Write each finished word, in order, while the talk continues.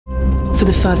For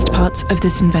the first part of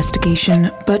this investigation,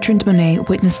 Bertrand Monnet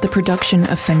witnessed the production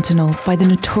of fentanyl by the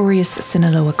notorious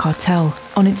Sinaloa Cartel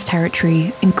on its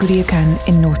territory in Culiacan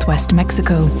in northwest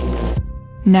Mexico.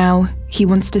 Now, he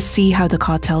wants to see how the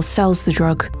cartel sells the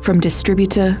drug from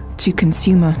distributor to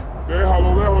consumer.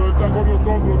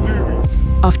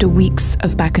 After weeks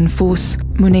of back and forth,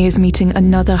 Monnet is meeting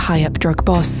another high-up drug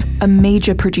boss, a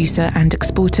major producer and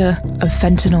exporter of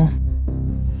fentanyl.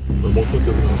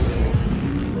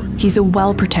 He's a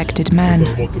well-protected man.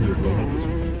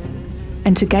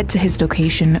 And to get to his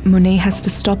location, Monnet has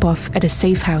to stop off at a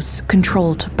safe house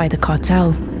controlled by the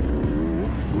cartel.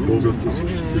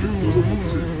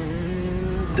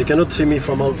 They cannot see me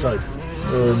from outside.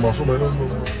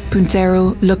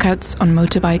 Puntero lookouts on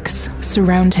motorbikes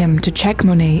surround him to check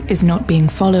Monnet is not being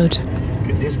followed.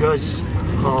 Okay, these guys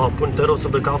are punteros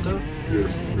of the cartel? Yes,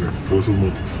 for those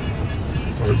motos.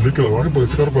 The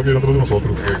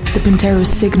punteros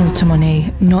signal to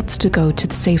Monnet not to go to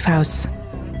the safe house.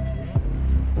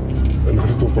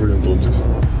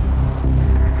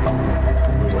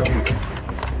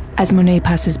 As Monnet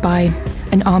passes by,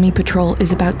 an army patrol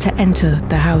is about to enter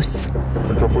the house.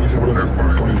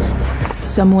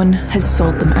 Someone has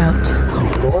sold them out.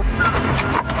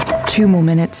 2 more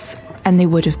minutes, and they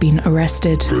would have been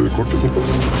arrested.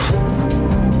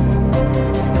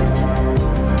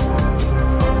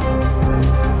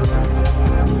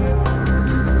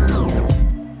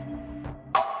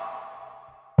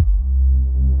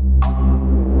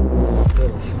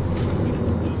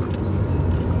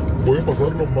 Voy a pasar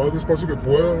lo más despacio que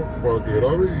pueda para que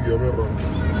grabe y ya me arranque.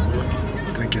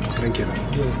 Tranquilo, tranquilo.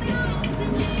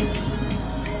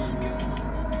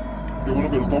 Qué bueno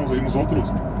que no estamos ahí nosotros.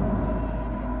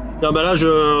 Bien, ben là, je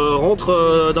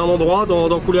rentre d'un endroit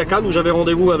dans Culiacan où j'avais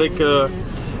rendez-vous avec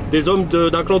des hommes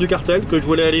d'un clan du cartel que je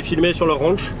voulais aller filmer sur leur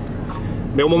ranch.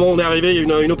 Mais au moment où on est arrivé, il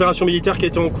y a une opération militaire qui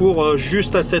était en cours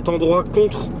juste à cet endroit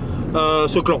contre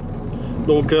ce clan.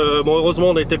 Donc bon,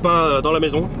 heureusement on n'était pas dans la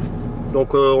maison.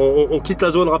 Donc on quitte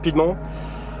la zone rapidement.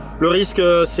 Le risque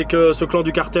c'est que ce clan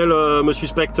du cartel me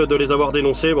suspecte de les avoir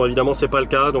dénoncés. Bon évidemment c'est pas le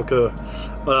cas, donc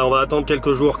voilà, on va attendre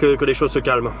quelques jours que les choses se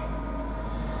calment.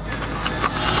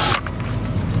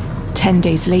 10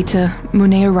 days later,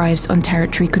 Monnet arrives on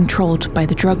territory controlled by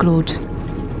the drug lord.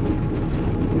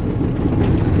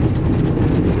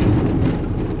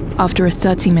 After a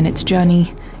 30-minute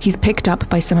journey, he's picked up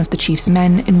by some of the chief's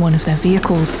men in one of their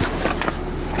vehicles.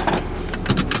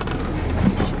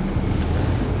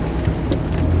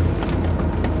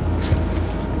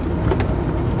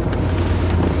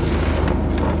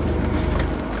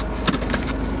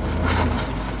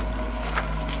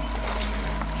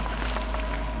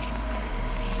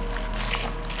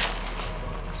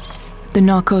 The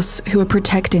narcos, who are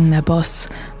protecting their boss,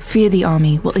 fear the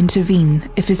army will intervene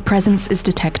if his presence is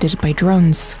detected by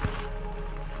drones.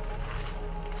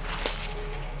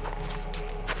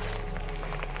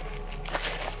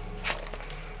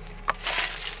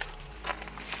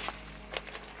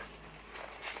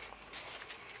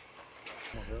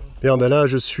 Bien, ben là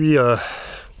je suis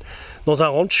dans un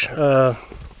ranch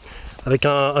avec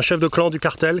un chef de clan du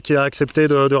cartel qui a accepté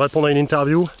de répondre à une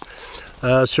interview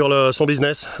sur son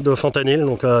business de fentanyl,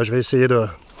 donc je vais essayer de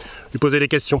lui poser des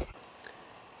questions.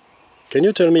 Can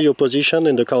you tell me your position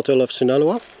in the cartel of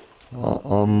Sinaloa?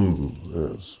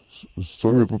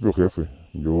 Soy mi propio jefe.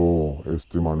 Yo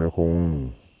manejo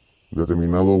un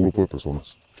determinado grupo de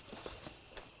personas.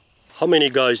 How many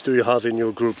guys do you have in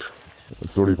your group?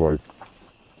 35.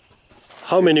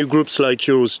 How many groups like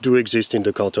yours do exist in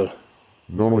the cartel?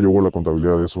 No llevo la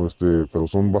contabilidad de eso, pero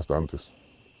son bastantes.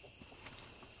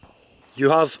 You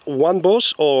have one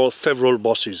boss or several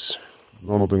bosses?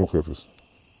 No tengo jefes.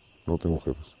 No tengo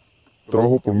jefes.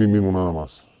 Trabajo por mí mismo nada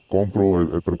más. Compro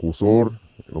el precursor,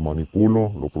 lo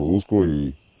manipulo, lo produzco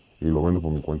y lo vendo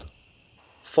por mi cuenta.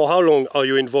 For how long are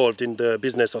you involved in the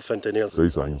business of fentanyl?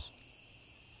 6 años.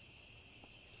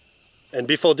 And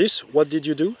before this, what did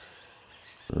you do?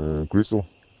 Crystal.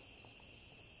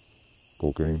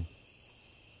 Cocaine.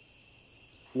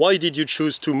 Why did you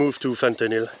choose to move to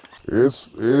fentanyl?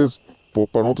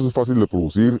 Para nosotros es fácil de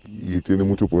producir y tiene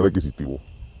mucho poder adquisitivo.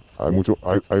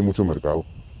 Hay mucho mercado.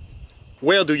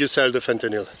 Where do you sell the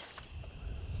fentanyl?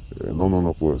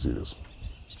 No puedo decir eso.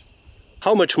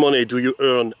 How much money do you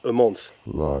earn a month?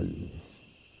 Like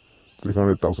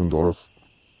 $300,000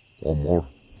 or more.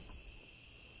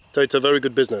 So it's a very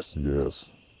good business. Yes.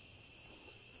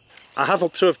 I have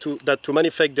observed that to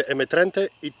manufacture M30,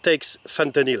 it takes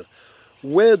fentanyl.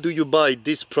 Where do you buy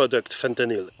this product,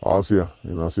 fentanyl?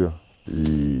 En Asia.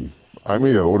 Y hay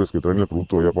mediadores que traen el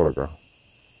producto allá para acá.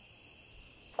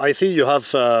 I see you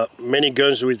have many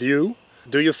guns with you.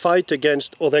 Do you fight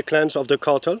against other clans of the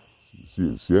cartel?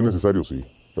 Si es necesario, sí,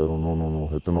 pero no,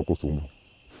 este no acostumbra.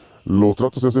 Los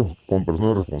tratos se hacen con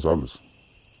personas responsables.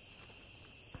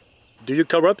 Do you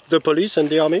corrupt the police and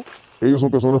the army? Ellos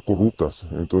son personas corruptas,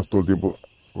 entonces todo el tiempo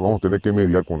vamos a tener que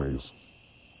mediar con ellos.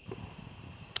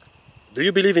 Do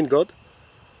you believe in God?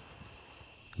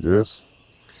 Yes.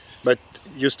 But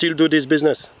you still do this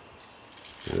business?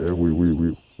 Yeah,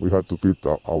 we have to feed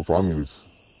our families.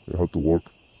 We have to work.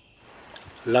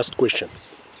 Last question.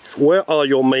 Where are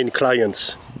your main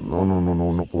clients? No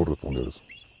puedo responder eso.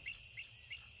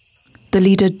 The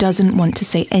leader doesn't want to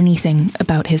say anything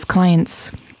about his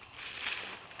clients.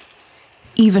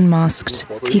 Even masked,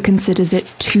 he considers it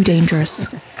too dangerous.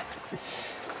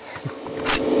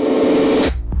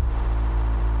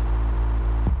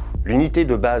 L'unité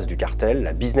de base du cartel,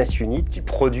 la business unit qui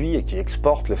produit et qui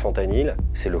exporte le fentanyl,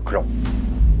 c'est le clan.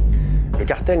 Le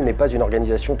cartel n'est pas une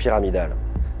organisation pyramidale.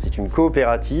 C'est une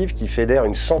coopérative qui fédère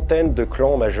une centaine de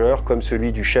clans majeurs comme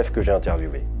celui du chef que j'ai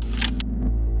interviewé.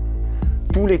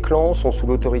 Tous les clans sont sous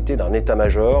l'autorité d'un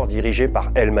état-major dirigé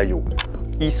par El Mayo,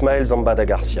 Ismael Zambada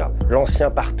Garcia,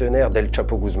 l'ancien partenaire d'El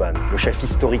Chapo Guzman, le chef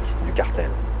historique du cartel,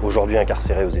 aujourd'hui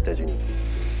incarcéré aux États-Unis.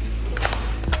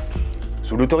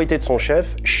 Sous l'autorité de son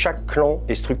chef, chaque clan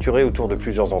est structuré autour de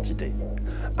plusieurs entités.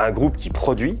 Un groupe qui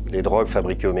produit les drogues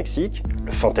fabriquées au Mexique,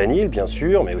 le fentanyl bien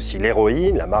sûr, mais aussi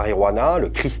l'héroïne, la marijuana, le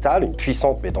cristal, une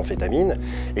puissante méthamphétamine,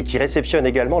 et qui réceptionne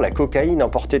également la cocaïne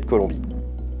importée de Colombie.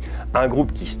 Un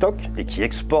groupe qui stocke et qui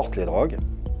exporte les drogues,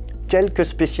 quelques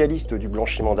spécialistes du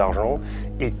blanchiment d'argent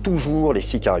et toujours les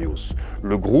sicarios,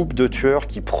 le groupe de tueurs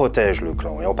qui protège le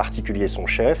clan, et en particulier son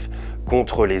chef,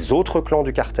 contre les autres clans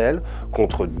du cartel,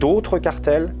 contre d'autres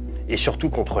cartels et surtout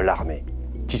contre l'armée,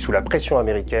 qui sous la pression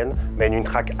américaine mène une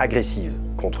traque agressive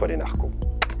contre les narcos.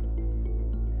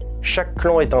 Chaque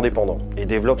clan est indépendant et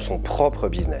développe son propre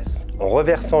business, en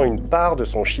reversant une part de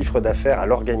son chiffre d'affaires à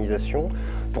l'organisation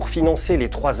pour financer les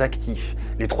trois actifs,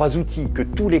 les trois outils que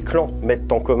tous les clans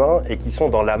mettent en commun et qui sont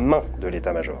dans la main de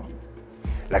l'état-major.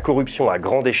 La corruption à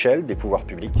grande échelle des pouvoirs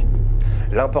publics,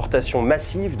 l'importation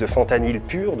massive de fentanyl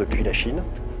pur depuis la Chine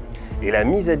et la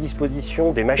mise à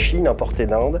disposition des machines importées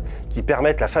d'Inde qui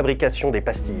permettent la fabrication des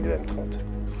pastilles de M30.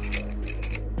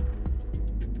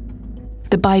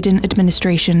 The Biden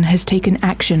administration has taken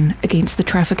action against the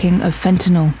trafficking of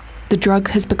fentanyl. The drug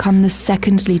has become the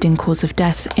second leading cause of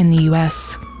death in the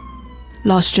US.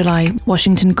 Last July,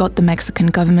 Washington got the Mexican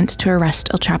government to arrest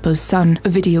El Chapo's son,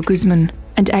 Ovidio Guzman,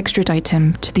 and extradite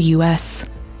him to the US.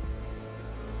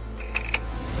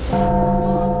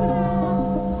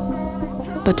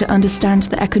 But to understand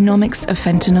the economics of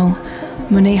fentanyl,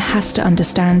 Monnet has to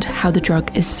understand how the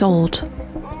drug is sold.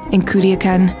 In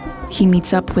Culiacan, he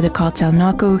meets up with a cartel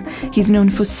narco he's known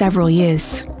for several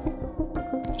years.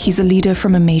 He's a leader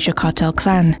from a major cartel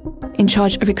clan, in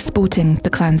charge of exporting the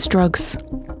clan's drugs.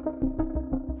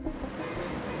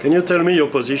 Can you tell me your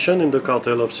position in the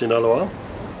cartel of Sinaloa?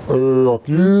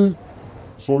 Aquí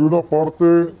soy una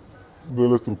parte de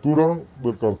la estructura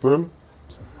del cartel.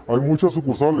 Hay muchas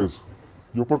sucursales.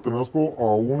 Yo pertenezco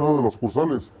a una de las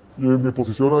sucursales. Y mi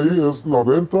posición ahí es la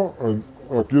venta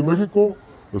aquí en México,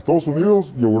 Estados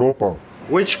Unidos y Europa.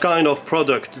 Which kind of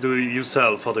product do you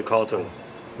sell for the cartel?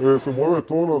 Se mueve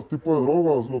todos los tipos de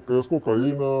drogas, lo que es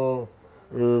cocaína,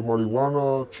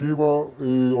 marihuana, chiva,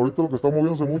 y ahorita lo que está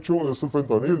moviéndose mucho es el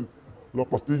fentanil. La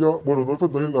pastilla, bueno, no el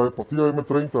fentanil, la pastilla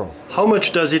M30. How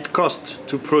much does it cost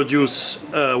to produce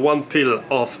one pill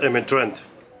of M30?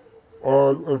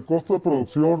 El costo de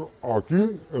producción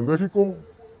aquí en México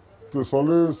te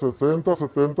sale 60,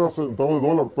 70 centavos de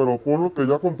dólar, pero ponlo que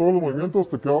ya con todos los movimientos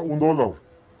te queda $1,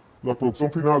 la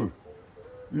producción final.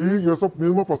 Y esa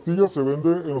misma pastilla se vende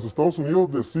en los Estados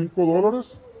Unidos de $5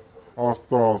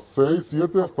 hasta 6,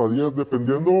 7, hasta 10,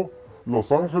 dependiendo Los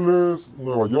Ángeles,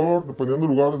 Nueva York, dependiendo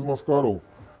del lugar es más caro.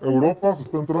 Europa se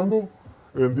está entrando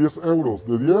en 10 euros,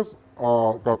 de 10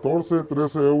 a 14,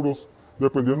 13 euros,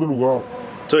 dependiendo del lugar.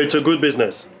 So it's a good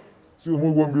business. Sí, es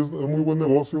muy buen business, es muy buen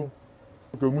negocio,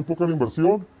 porque es muy poca la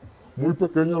inversión, muy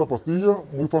pequeña la pastilla,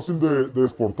 muy fácil de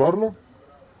exportarla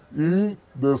y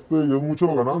es mucha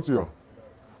la ganancia,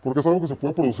 porque es algo que se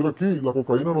puede producir aquí. La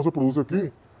cocaína no se produce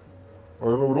aquí.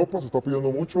 Allá en Europa se está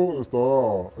pidiendo mucho,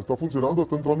 está funcionando,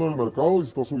 está entrando en el mercado y se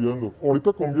está subiendo.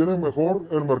 Ahorita conviene mejor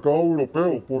el mercado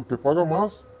europeo porque paga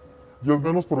más y es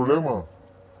menos problema.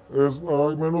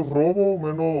 Hay menos robo,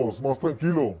 más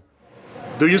tranquilo.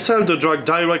 Do you sell the drug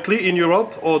directly in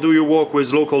Europe or do you work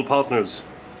with local partners?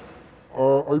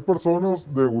 Hay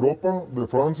personas de Europa, de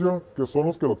Francia, que son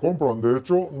los que lo compran. De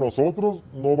hecho, nosotros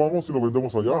no vamos y lo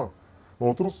vendemos allá.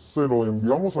 Nosotros se lo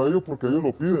enviamos a ellos porque ellos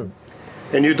lo piden.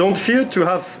 And you don't fear to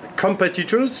have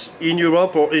competitors in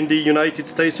Europe or in the United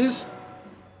States?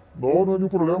 No, no hay ningún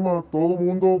problema. Todo el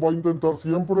mundo va a intentar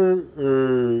siempre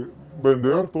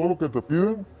vender todo lo que te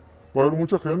piden. Va a haber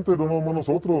mucha gente, no nomás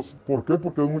nosotros. ¿Por qué?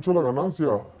 Porque es mucho la ganancia.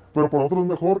 Pero para nosotros es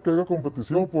mejor que haya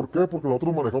competición. ¿Por qué? Porque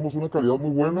nosotros manejamos una calidad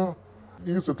muy buena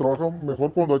y se trabaja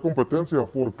mejor cuando hay competencia.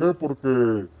 ¿Por qué?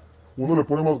 Porque uno le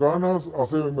pone más ganas,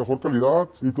 hace mejor calidad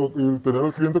y tener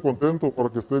al cliente contento para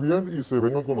que esté bien y se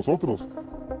vengan con nosotros.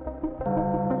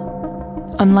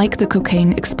 Unlike the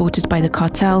cocaine exported by the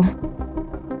cartel,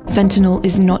 fentanyl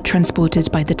is not transported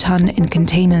by the ton in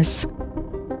containers.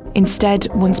 Instead,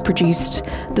 once produced,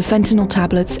 the fentanyl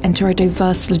tablets enter a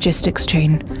diverse logistics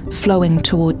chain, flowing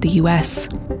toward the US.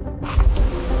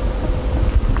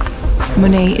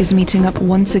 Monnet is meeting up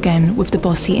once again with the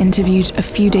boss he interviewed a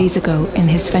few days ago in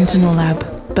his fentanyl lab,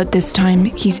 but this time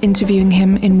he's interviewing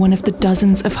him in one of the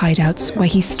dozens of hideouts where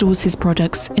he stores his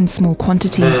products in small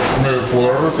quantities. ¿Me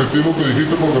podrás repetir lo que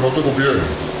dijiste porque no te copié?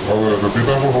 A ver,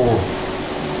 repítame por favor.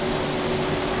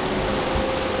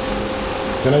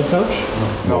 Can I touch?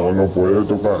 No, no puede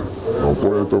tocar. No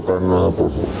puede tocar nada, por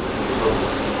favor.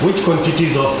 Which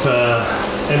quantities of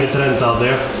M30 are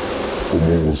there?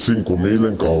 Como 5,000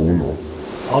 en cada uno.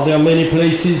 Are there many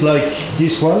places like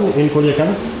this one in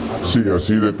Culiacan? Sí,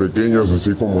 así de pequeñas,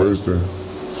 así como este.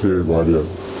 Sí, varias.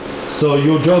 So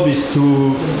your job is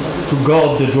to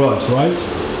guard the drugs, right?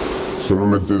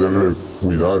 Solamente debe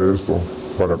cuidar esto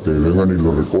para que vengan y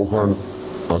lo recojan,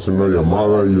 hacen una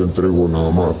llamada y yo entrego nada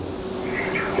más.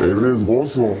 Es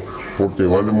riesgoso porque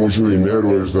vale mucho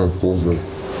dinero estas cosas.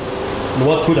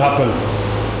 What could happen?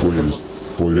 Pues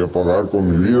podría pagar con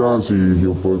mi vida si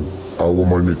yo pues hago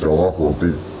mal mi trabajo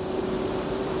aquí.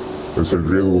 Es el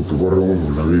riesgo que corre uno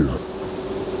en la vida.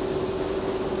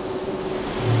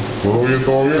 ¿Todo bien,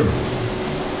 todo bien?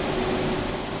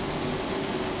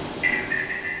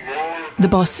 The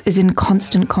boss is in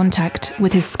constant contact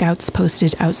with his scouts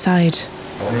posted outside.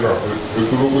 Mira,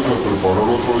 esto es lo que se preparó el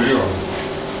otro día.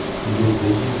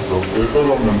 Esta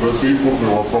la mandé así porque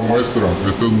va para muestra.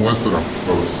 Esta es muestra.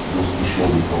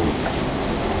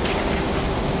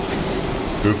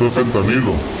 Esto es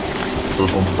fentanilo. Estas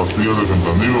son pastillas de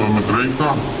fentanilo M30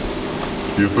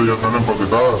 y estas ya están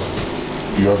empaquetadas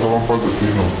y ya se van para el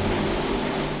destino.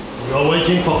 You are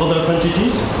waiting for other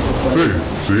quantities?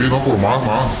 Sí, no por más.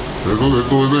 Esto es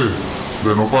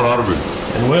de no pararle.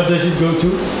 And where does it go to?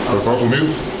 A Estados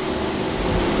Unidos.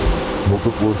 No te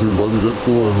puedo decir, va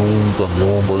directo en un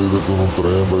camión, va directo en un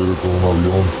tren, va directo en un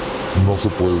avión. No se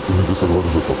puede, tienen que ser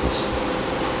varias etapas.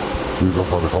 Y las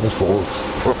manejamos todas,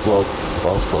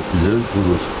 hasta pie,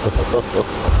 pues,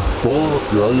 todas las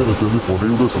que hayan estén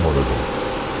disponibles se manejan.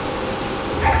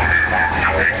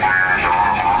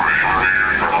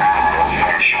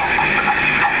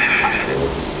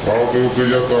 Ok,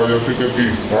 ya estoy aquí.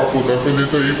 Pues están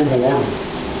pendiente ahí, por favor,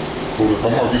 porque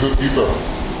estamos aquí cerquita.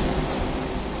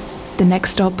 The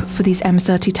next stop for these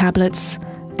M30 tablets,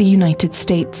 the United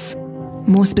States.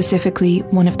 More specifically,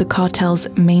 one of the cartel's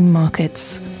main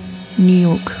markets, New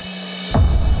York.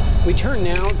 We turn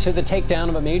now to the takedown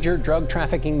of a major drug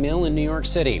trafficking mill in New York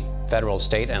City. Federal,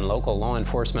 state, and local law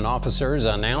enforcement officers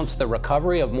announced the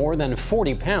recovery of more than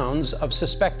 40 pounds of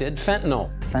suspected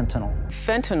fentanyl. Fentanyl.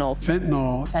 Fentanyl.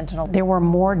 Fentanyl. Fentanyl. There were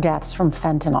more deaths from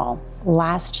fentanyl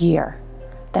last year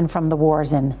than from the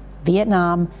wars in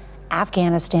Vietnam,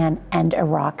 Afghanistan, and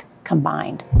Iraq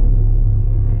combined.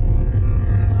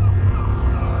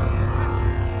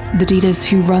 The dealers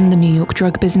who run the New York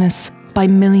drug business buy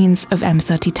millions of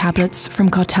M30 tablets from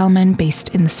cartel men based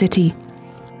in the city.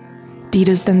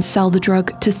 Dealers then sell the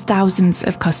drug to thousands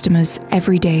of customers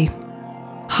every day.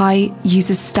 High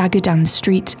users stagger down the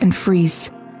street and freeze,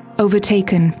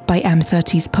 overtaken by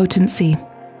M30's potency.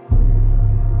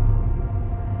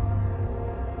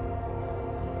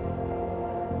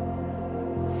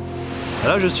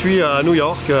 Là, je suis à New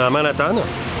York, à Manhattan.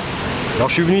 Alors,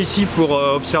 je suis venu ici pour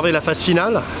observer la phase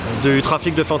finale du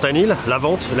trafic de fentanyl, la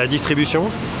vente, la distribution.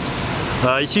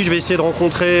 Ici, je vais essayer de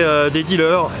rencontrer des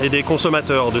dealers et des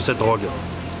consommateurs de cette drogue.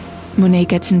 Monnet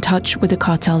gets in touch with the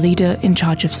cartel leader in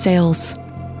charge of sales.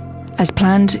 As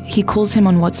planned, he calls him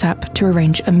on WhatsApp to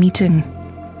arrange a meeting.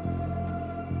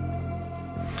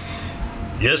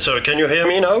 Yes, sir. Can you hear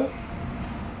me now?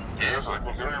 Yes, I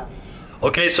can hear you.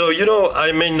 Okay, so you know, I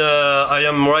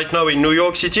am right now in New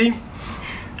York City,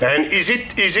 and is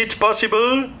it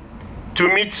possible to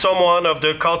meet someone of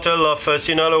the cartel of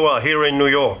Sinaloa here in New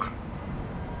York?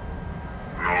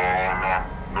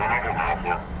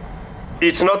 No,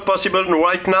 It's not possible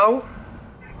right now?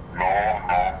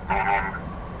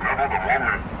 not at the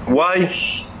moment. Why?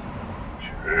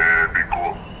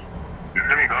 Because if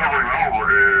any guy right now, but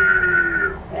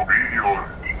Ovidio,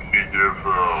 he just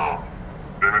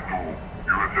sent it to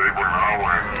USA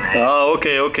right now. Ah,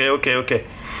 okay.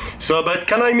 So, but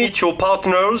can I meet your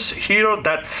partners here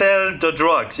that sell the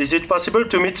drugs? Is it possible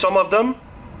to meet some of them?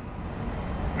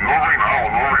 Not right now.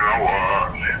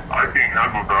 I can't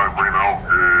handle that right now.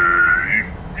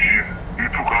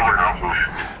 He's too covered right now,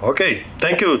 so. Okay,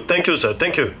 thank you, sir,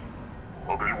 thank you.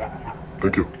 Okay, you're welcome, sir.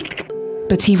 Thank you.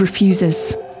 But he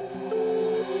refuses.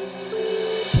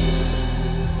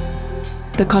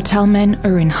 The cartel men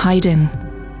are in hiding.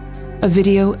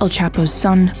 Ovidio, El Chapo's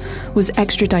son, was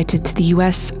extradited to the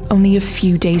US only a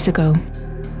few days ago.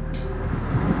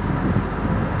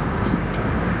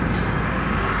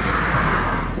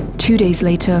 Two days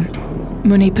later,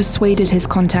 Monnet persuaded his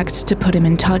contact to put him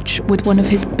in touch with one of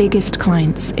his biggest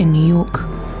clients in New York.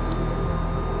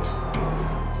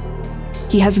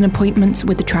 He has an appointment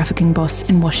with the trafficking boss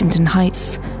in Washington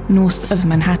Heights, north of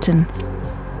Manhattan,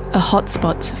 a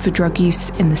hotspot for drug use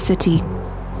in the city.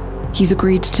 He's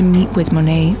agreed to meet with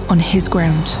Monnet on his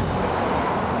ground.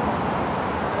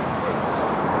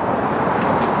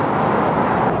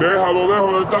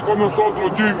 Déjalo, está con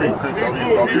nosotros, Jimmy.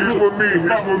 He's with me.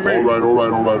 All right.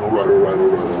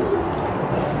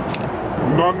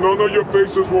 None of your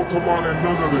faces will come on in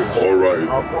none of this. All right.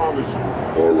 I promise you.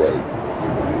 All right.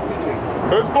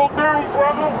 Let's go down,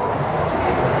 brother.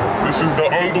 This is the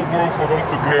underworld for them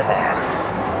to get high.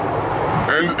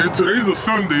 And today's a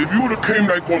Sunday. If you would have came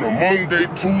like on a Monday,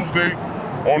 Tuesday,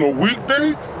 on a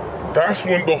weekday, that's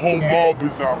when the whole mob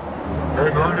is out.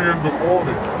 And early in the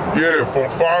morning. Yeah, from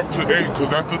 5 to 8, because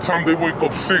that's the time they wake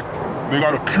up sick. They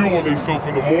gotta cure themselves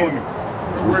in the morning.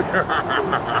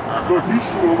 Look, he's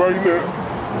shooting right now.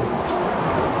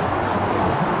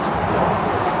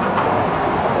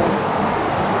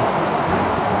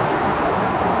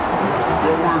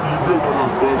 Don't worry, you good with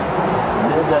us, buddy.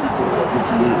 Nobody can fuck with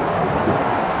you here.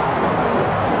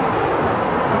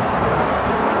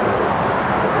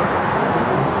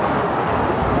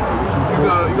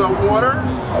 You got water?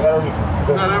 I got everything.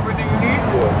 You got everything you need?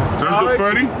 Yeah. That's the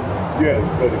Fetty? Yeah,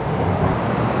 it's Fetty.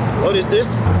 What is this?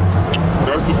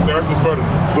 That's the Fetty.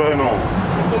 Fentanyl.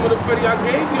 Some of the Fetty I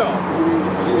gave y'all.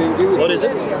 What is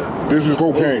it? This is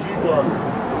cocaine.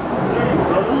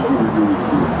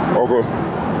 Okay.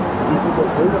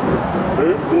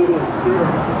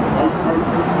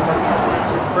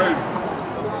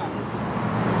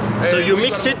 So you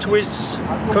mix it with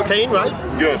cocaine, right?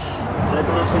 Yes. That's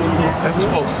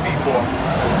called speedball.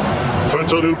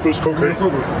 Fentanyl plus cocaine?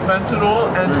 Fentanyl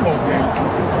and cocaine.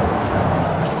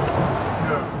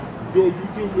 Yo, you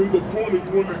just in the corner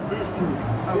doing like this too.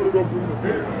 Put it up in the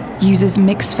head. Users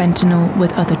mix fentanyl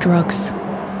with other drugs.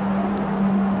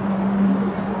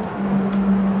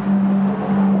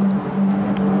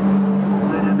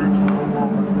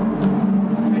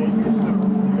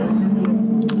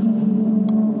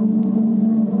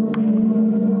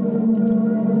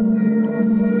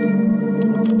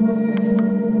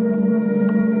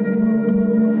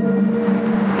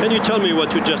 Tell me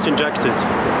what you just injected.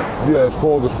 Yeah, it's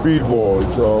called a speedball.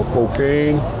 It's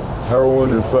cocaine,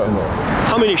 heroin, and fentanyl.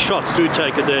 How many shots do you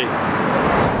take a day?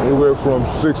 Anywhere from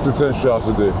 6 to 10 shots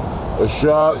a day. A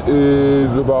shot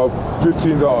is about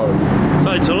 $15.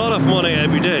 So it's a lot of money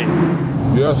every day.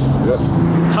 Yes.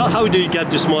 How do you get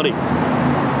this money?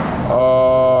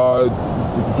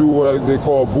 Do what they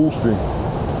call boosting.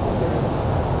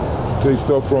 Take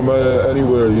stuff from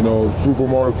anywhere, you know,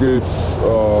 supermarkets,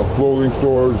 clothing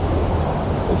stores,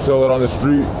 and sell it on the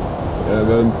street, and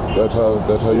then that's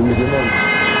how you make your money.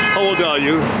 How old are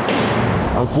you?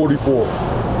 I'm 44.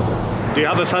 Do you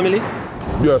have a family?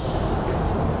 Yes.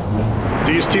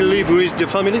 Do you still live with the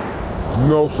family?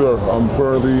 No, sir. I'm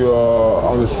currently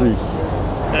on the streets.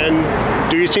 And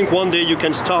do you think one day you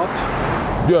can stop?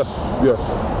 Yes,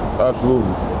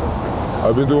 absolutely.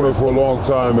 I've been doing it for a long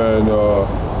time, and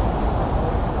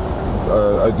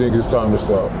I think it's time to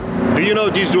stop. Do you know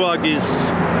this drug is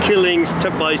killing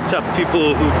step by step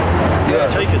people who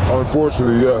take it?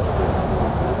 Unfortunately, yeah.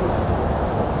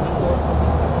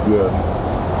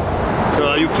 So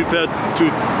are you prepared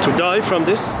to die from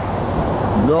this?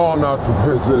 No, I'm not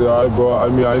prepared to die, but I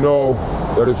mean, I know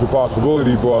that it's a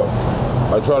possibility, but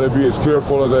I try to be as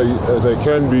careful as I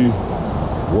can be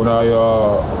when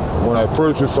I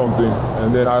purchase something,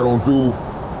 and then I don't do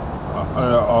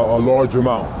a large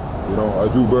amount. You know, I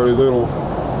do very little,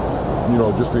 you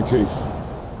know, just in case.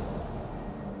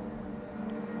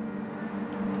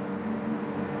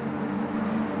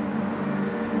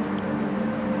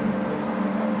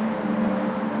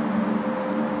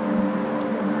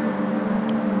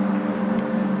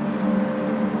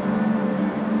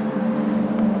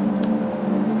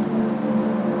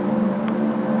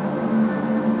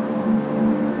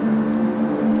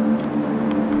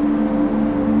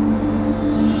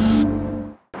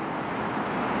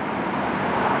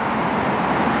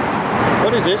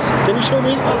 you show me?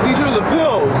 These are the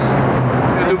pills.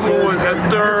 And the blue one's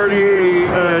at 30,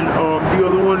 and the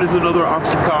other one is another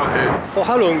Oxycontin. For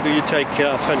how long do you take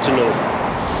fentanyl?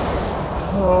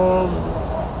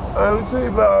 I would say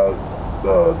about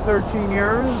 13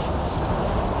 years.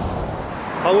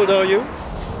 How old are you?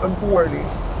 I'm 40.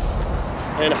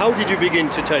 And how did you begin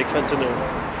to take fentanyl?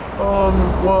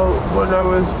 Well, when I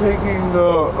was taking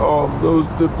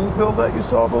the blue pill that you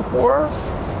saw before,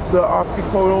 the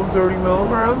oxycodone 30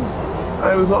 milligrams,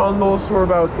 I was on those for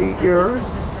about 8 years.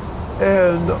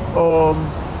 And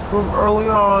from early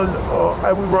on,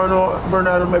 I would run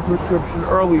out of my prescription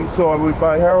early, so I would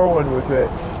buy heroin with it.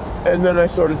 And then I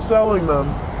started selling them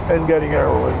and getting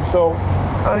heroin. So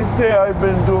I'd say I've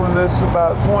been doing this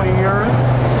about 20 years.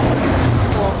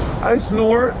 I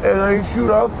snort and I shoot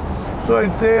up. So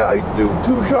I'd say I do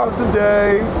 2 shots a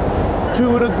day,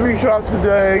 2 to 3 shots a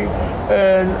day,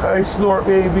 and I snort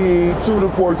maybe 2 to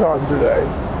 4 times a day.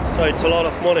 So it's a lot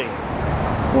of money.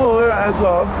 Well, it adds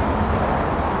up.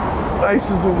 I used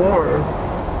to do more.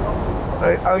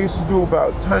 I used to do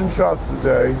about 10 shots a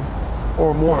day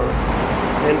or more.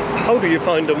 And how do you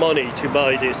find the money to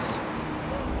buy this?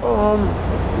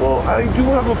 Well, I do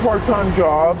have a part-time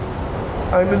job.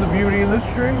 I'm in the beauty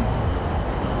industry.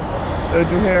 I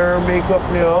do hair, makeup,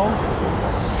 nails,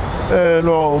 and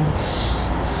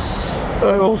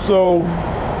I also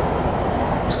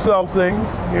sell things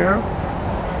here.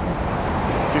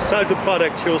 You sell the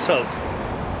product yourself?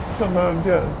 Sometimes,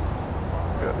 yes.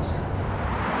 Yes.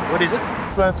 What is it?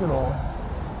 Fentanyl.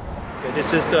 Okay,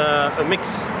 this is a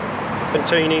mix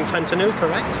containing fentanyl,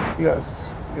 correct?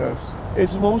 Yes, yes.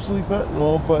 It's mostly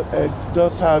fentanyl, but it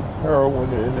does have heroin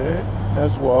in it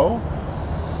as well.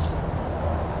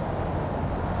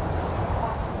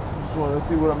 Just want to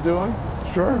see what I'm doing?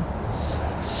 Sure.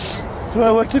 So I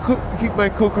like to keep my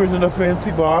cookers in a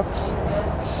fancy box.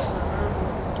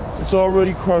 It's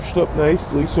already crushed up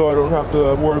nicely, so I don't have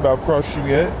to worry about crushing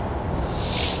it.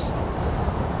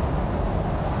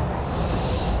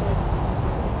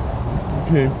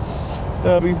 Okay.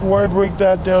 Now before I break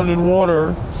that down in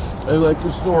water, I like to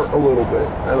snort a little bit.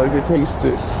 I like to taste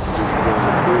it.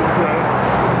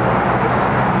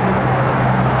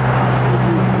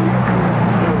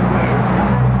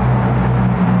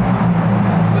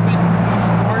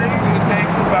 Snorting, it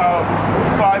takes about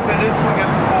 5 minutes to get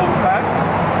the full effect.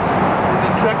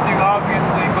 Injecting,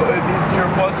 obviously, it hits your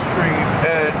bloodstream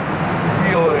and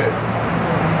feel it,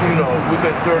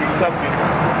 within 30 seconds.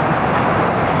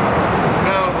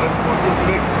 Now I'm going to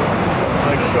mix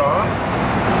my shot.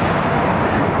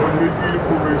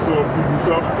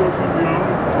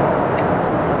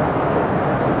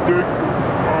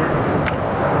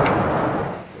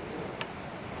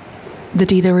 The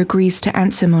dealer agrees to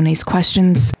answer Monnet's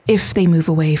questions if they move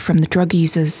away from the drug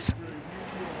users.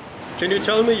 Can you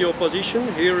tell me your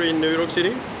position here in New York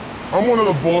City? I'm one of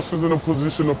the bosses in a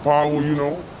position of power,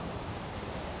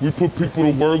 We put people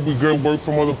to work, we get work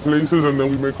from other places, and then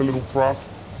we make a little profit.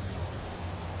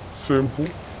 Simple.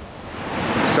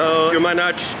 So you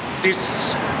manage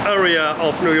this area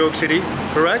of New York City,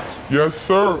 correct? Yes,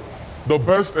 sir. The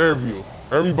best area.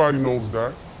 Everybody knows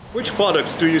that. Which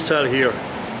products do you sell here?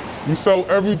 We sell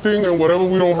everything, and whatever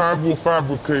we don't have, we'll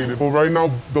fabricate it. But right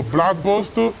now, the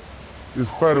blockbuster is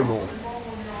fentanyl.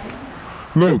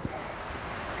 Look,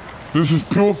 this is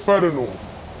pure fentanyl.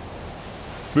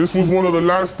 This was one of the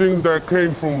last things that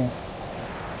came from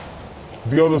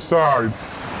the other side.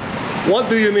 What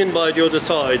do you mean by the other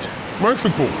side?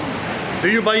 Mexico. Do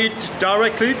you buy it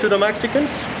directly to the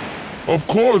Mexicans? Of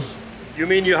course. You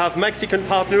mean you have Mexican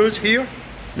partners here?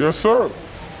 Yes, sir.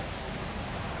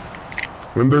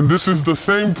 And then this is the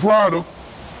same product.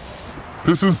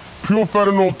 This is pure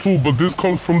fentanyl too, but this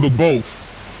comes from the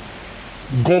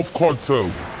Gulf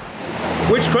Cartel.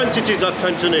 Which quantities of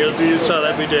fentanyl do you sell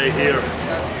every day here?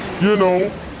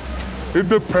 It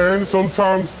depends.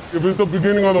 Sometimes, if it's the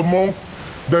beginning of the month,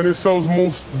 then it sells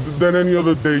most than any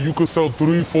other day. You could sell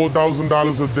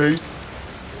 $3,000–4,000 a day.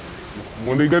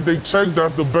 When they get their checks,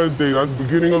 that's the best day. That's the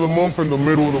beginning of the month and the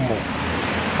middle of the month.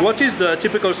 What is the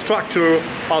typical structure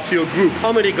of your group?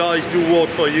 How many guys do work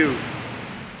for you?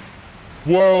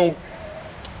 Well,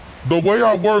 the way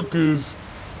I work is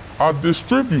I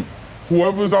distribute.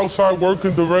 Whoever's outside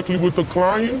working directly with the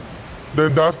client,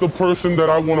 then that's the person that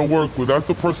I want to work with. That's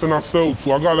the person I sell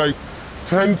to. I got like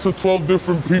 10 to 12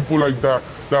 different people like that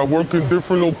work in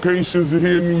different locations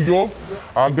here in New York.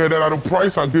 I get it at a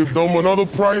price, I give them another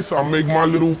price, I make my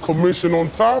little commission on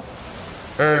top,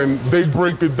 and they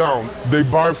break it down. They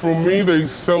buy from me, they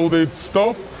sell their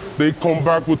stuff, they come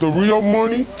back with the real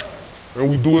money, and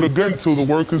we do it again till the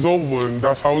work is over, and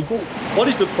that's how it goes. What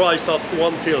is the price of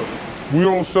one pill? We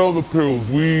don't sell the pills.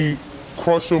 We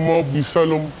crush them up, we sell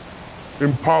them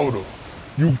in powder.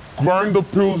 You grind the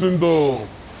pills in the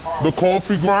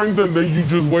coffee grinder, and then you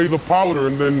just weigh the powder,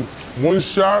 and then one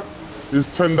shot is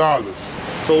 $10.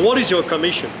 So what is your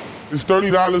commission? It's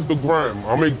 $30 the gram.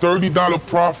 I make $30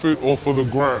 profit off of the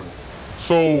gram.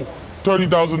 So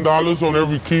 $30,000 on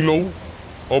every kilo,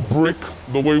 a brick,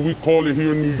 the way we call it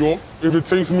here in New York. If it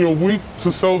takes me a week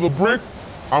to sell the brick,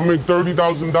 I make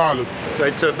 $30,000. So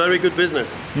it's a very good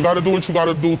business. You gotta do what you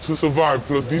gotta do to survive,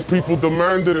 because these people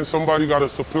demand it and somebody gotta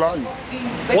supply you.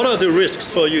 What are the risks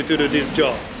for you to do this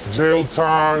job? Jail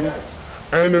time,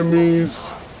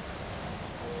 enemies,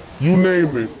 you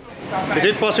name it. Is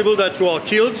it possible that you are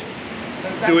killed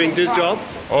doing this job?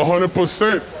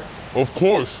 100%, of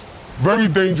course. Very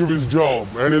dangerous job,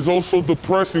 and it's also a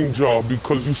depressing job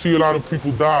because you see a lot of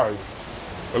people die.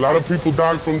 A lot of people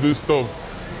die from this stuff.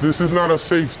 This is not a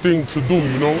safe thing to do,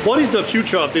 you know? What is the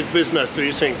future of this business, do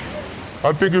you think?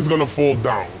 I think it's gonna fall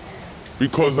down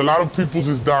because a lot of people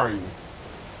is dying.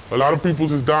 A lot of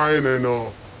people is dying,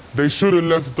 and they should have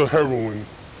left the heroin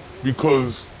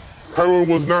because heroin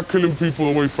was not killing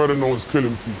people the way fentanyl is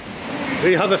killing people. Do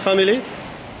you have a family?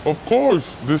 Of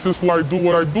course, this is why I do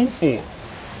what I do for.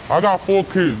 I got 4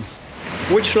 kids.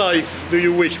 Which life do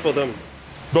you wish for them?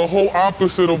 The whole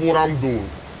opposite of what I'm doing.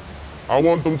 I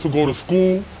want them to go to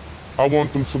school. I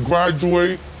want them to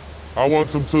graduate. I want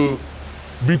them to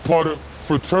be part of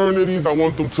fraternities. I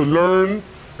want them to learn.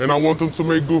 And I want them to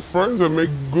make good friends and make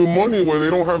good money where they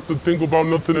don't have to think about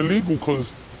nothing illegal,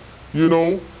 because, you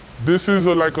know, this is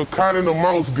like a cat and a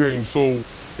mouse game. So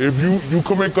if you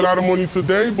can make a lot of money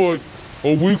today, but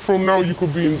a week from now you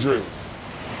could be in jail.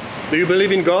 Do you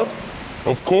believe in God?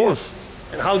 Of course.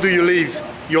 And how do you leave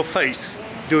your face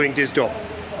doing this job?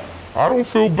 I don't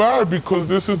feel bad because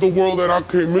this is the world that I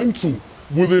came into.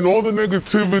 Within all the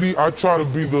negativity, I try to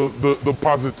be the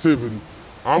positivity.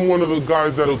 I'm one of the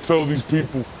guys that'll tell these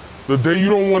people, the day you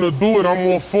don't want to do it, I'm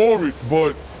all for it.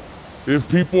 But if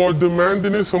people are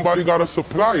demanding it, somebody got to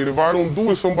supply it. If I don't do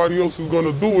it, somebody else is going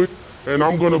to do it, and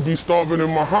I'm going to be starving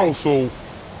in my house. So,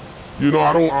 you know,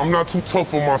 I'm not too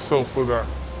tough on myself for that.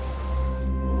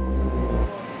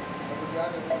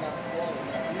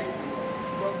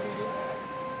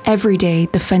 Every day,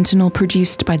 the fentanyl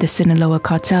produced by the Sinaloa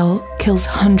Cartel kills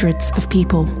hundreds of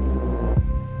people.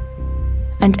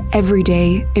 And every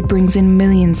day, it brings in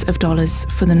millions of dollars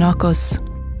for the narcos.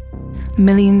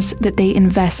 Millions that they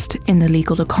invest in the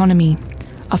legal economy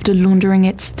after laundering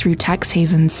it through tax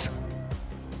havens.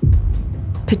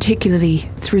 Particularly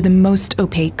through the most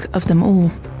opaque of them all,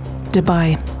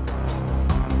 Dubai.